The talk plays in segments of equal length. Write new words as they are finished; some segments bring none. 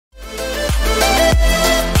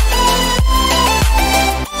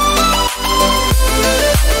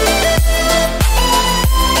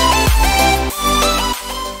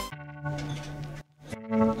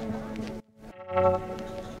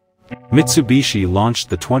Mitsubishi launched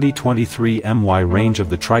the 2023 MY range of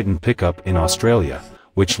the Triton pickup in Australia,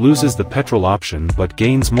 which loses the petrol option but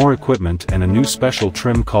gains more equipment and a new special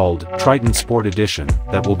trim called Triton Sport Edition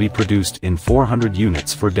that will be produced in 400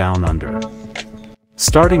 units for Down Under.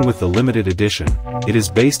 Starting with the limited edition, it is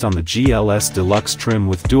based on the GLS Deluxe trim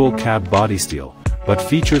with dual cab body steel, but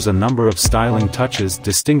features a number of styling touches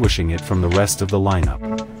distinguishing it from the rest of the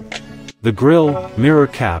lineup. The grille, mirror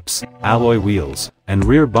caps, alloy wheels, and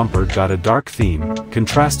rear bumper got a dark theme,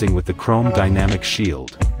 contrasting with the chrome dynamic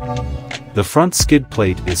shield. The front skid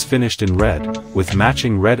plate is finished in red, with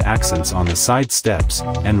matching red accents on the side steps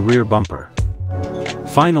and rear bumper.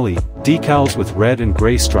 Finally, decals with red and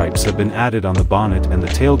gray stripes have been added on the bonnet and the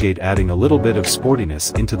tailgate, adding a little bit of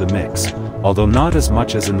sportiness into the mix, although not as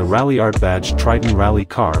much as in the Rally Art badged Triton Rally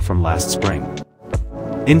car from last spring.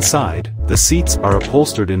 Inside, the seats are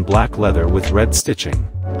upholstered in black leather with red stitching.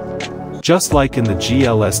 Just like in the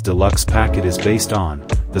GLS Deluxe pack it is based on,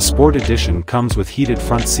 the Sport Edition comes with heated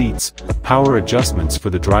front seats, power adjustments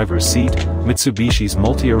for the driver's seat, Mitsubishi's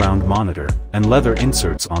multi-around monitor, and leather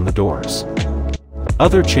inserts on the doors.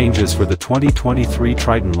 Other changes for the 2023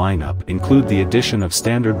 Triton lineup include the addition of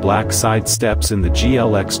standard black side steps in the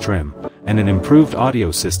GLX trim, and an improved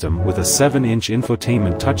audio system with a 7-inch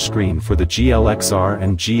infotainment touchscreen for the GLXR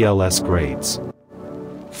and GLS grades.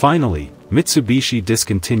 Finally, Mitsubishi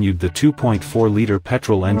discontinued the 2.4-liter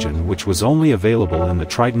petrol engine, which was only available in the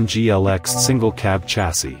Triton GLX single-cab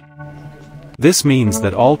chassis. This means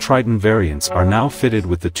that all Triton variants are now fitted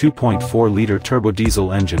with the 2.4-liter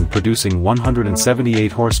turbodiesel engine producing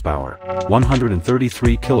 178 horsepower,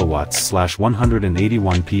 133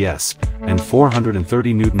 kilowatts/181 PS, and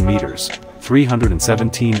 430 Nm,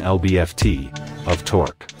 317 lb-ft, of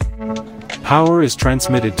torque. Power is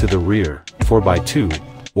transmitted to the rear, 4x2,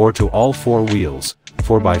 or to all four wheels,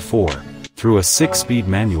 4x4, through a 6-speed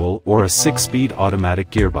manual or a 6-speed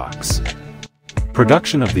automatic gearbox.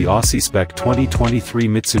 Production of the Aussie-spec 2023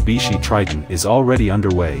 Mitsubishi Triton is already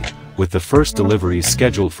underway, with the first deliveries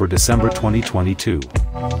scheduled for December 2022.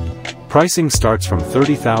 Pricing starts from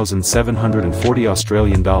 $30,740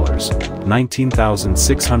 Australian dollars,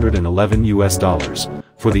 $19,611 US,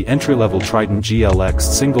 for the entry-level Triton GLX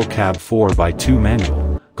single-cab 4x2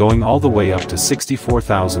 manual, going all the way up to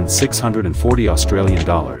 $64,640 Australian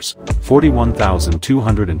dollars,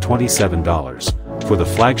 $41,227, for the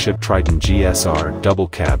flagship Triton GSR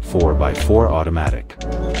double-cab 4x4 automatic.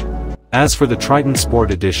 As for the Triton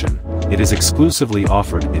Sport Edition, it is exclusively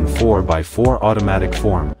offered in 4x4 automatic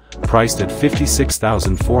form, priced at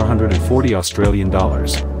 $56,440 Australian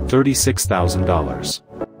dollars, $36,000.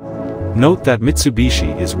 Note that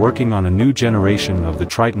Mitsubishi is working on a new generation of the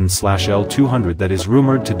Triton/L200 that is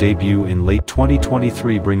rumored to debut in late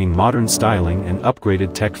 2023, bringing modern styling and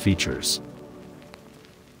upgraded tech features.